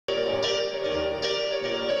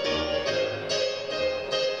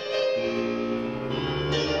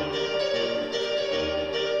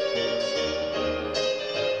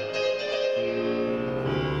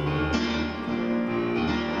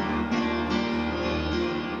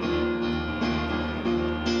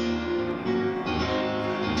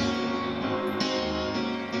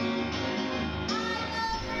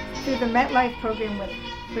the MetLife program with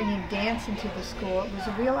bringing dance into the school, it was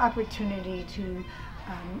a real opportunity to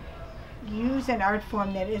use an art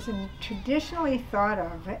form that isn't traditionally thought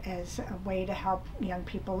of as a way to help young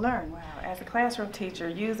people learn. Wow. As a classroom teacher,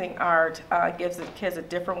 using art gives the kids a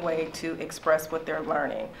different way to express what they're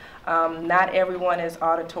learning. Not everyone is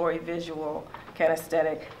auditory, visual,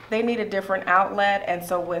 kinesthetic. They need a different outlet, and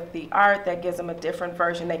so with the art, that gives them a different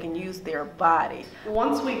version. They can use their body.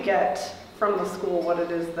 Once we get from the school what it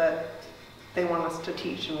is that they want us to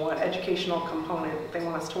teach and what educational component they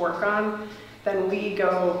want us to work on, then we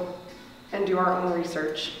go and do our own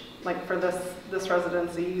research. Like for this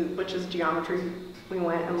residency, which is geometry, we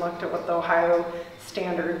went and looked at what the Ohio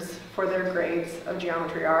standards for their grades of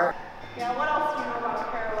geometry are. Yeah, what else do you know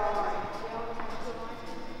about parallel lines?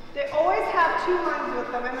 They always have two lines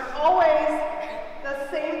with them, and they're always the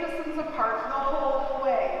same distance apart the whole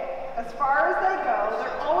way. As far as they go,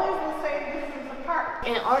 they're always the same distance apart.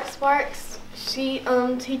 In Art Sparks, she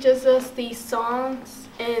teaches us these songs,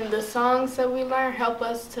 and the songs that we learn help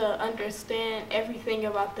us to understand everything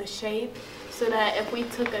about the shape, so that if we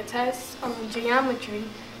took a test on geometry,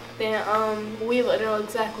 then we would know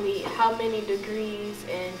exactly how many degrees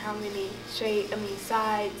and how many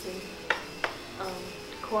sides and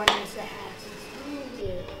corners it has.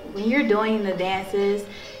 Yeah. When you're doing the dances,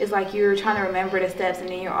 it's like you're trying to remember the steps, and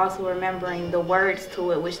then you're also remembering the words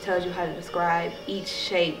to it, which tells you how to describe each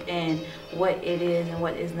shape and what it is and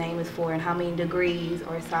what its name is for and how many degrees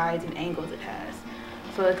or sides and angles it has.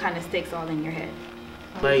 So it kind of sticks all in your head.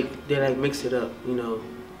 Like, they like mix it up, you know,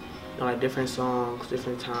 like different songs,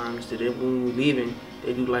 different times. Then when we're leaving,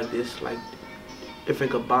 they do like this, like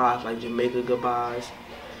different goodbyes, like Jamaica goodbyes.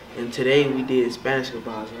 And today we did Spanish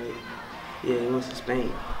goodbyes, right? Yeah, we went to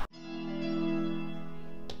Spain.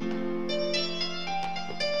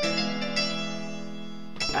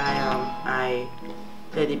 I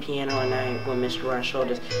played the piano and when Mr. Ron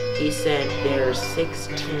showed us, he said there's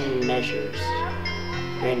 16 measures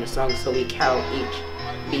during the song, so we count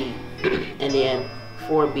each beat, and then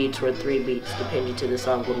 4 beats or 3 beats, depending to the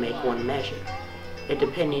song, will make 1 measure. And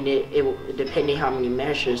depending how many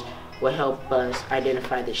measures will help us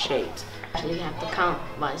identify the shapes. You have to count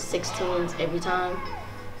by 16s every time,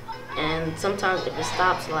 and sometimes if it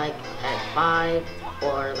stops like at 5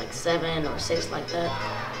 or like 7 or 6 like that,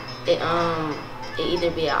 it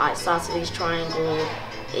either be an isosceles triangle,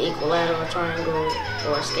 an equilateral triangle,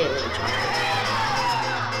 or a scalar triangle.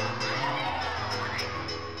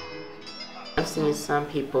 I've seen some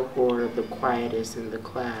people who are the quietest in the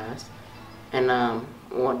class, and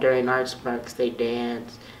during Art Sparks they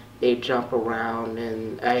dance, they jump around,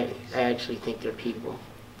 and I actually think they're people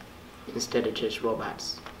instead of just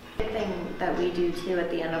robots. The thing that we do too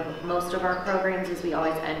at the end of most of our programs is we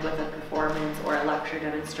always end with a performance or a lecture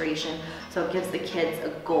demonstration, so it gives the kids a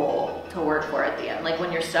goal to work for at the end. Like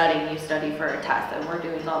when you're studying, you study for a test, and we're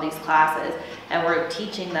doing all these classes and we're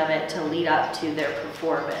teaching them it to lead up to their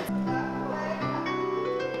performance.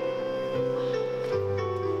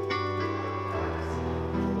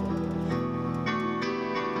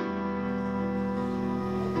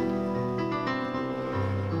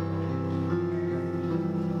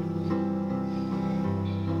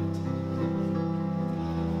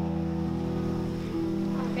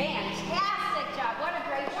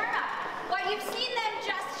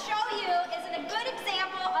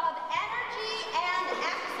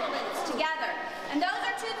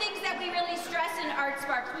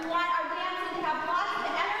 We want our dancing to have lots of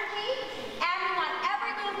energy, and we want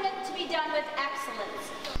every movement to be done with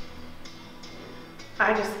excellence.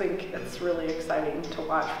 I just think it's really exciting to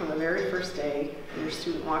watch from the very first day your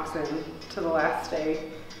student walks in to the last day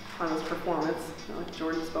on his performance, like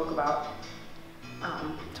Jordan spoke about,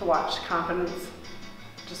 to watch confidence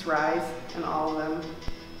just rise in all of them,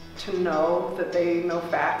 to know that they know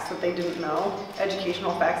facts that they didn't know,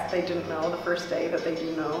 educational facts that they didn't know the first day that they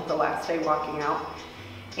do know the last day walking out.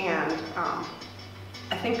 And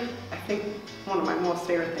I think one of my most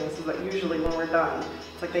favorite things is that usually when we're done,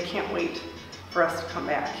 it's like they can't wait for us to come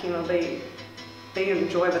back. You know, they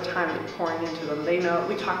enjoy the time that we're pouring into them. They know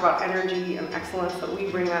we talk about energy and excellence, that we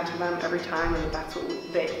bring that to them every time, and that's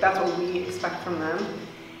what we expect from them.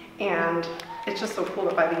 And it's just so cool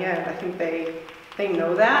that by the end, I think they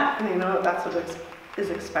know that, and they know that that's what is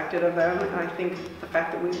expected of them. And I think the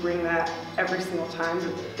fact that we bring that every single time,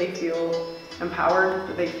 that they feel empowered,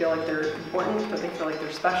 that they feel like they're important, that they feel like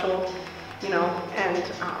they're special, you know. And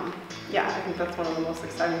yeah, I think that's one of the most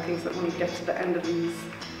exciting things, that when you get to the end of these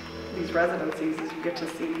residencies, is you get to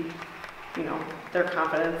see, you know, their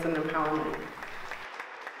confidence and empowerment.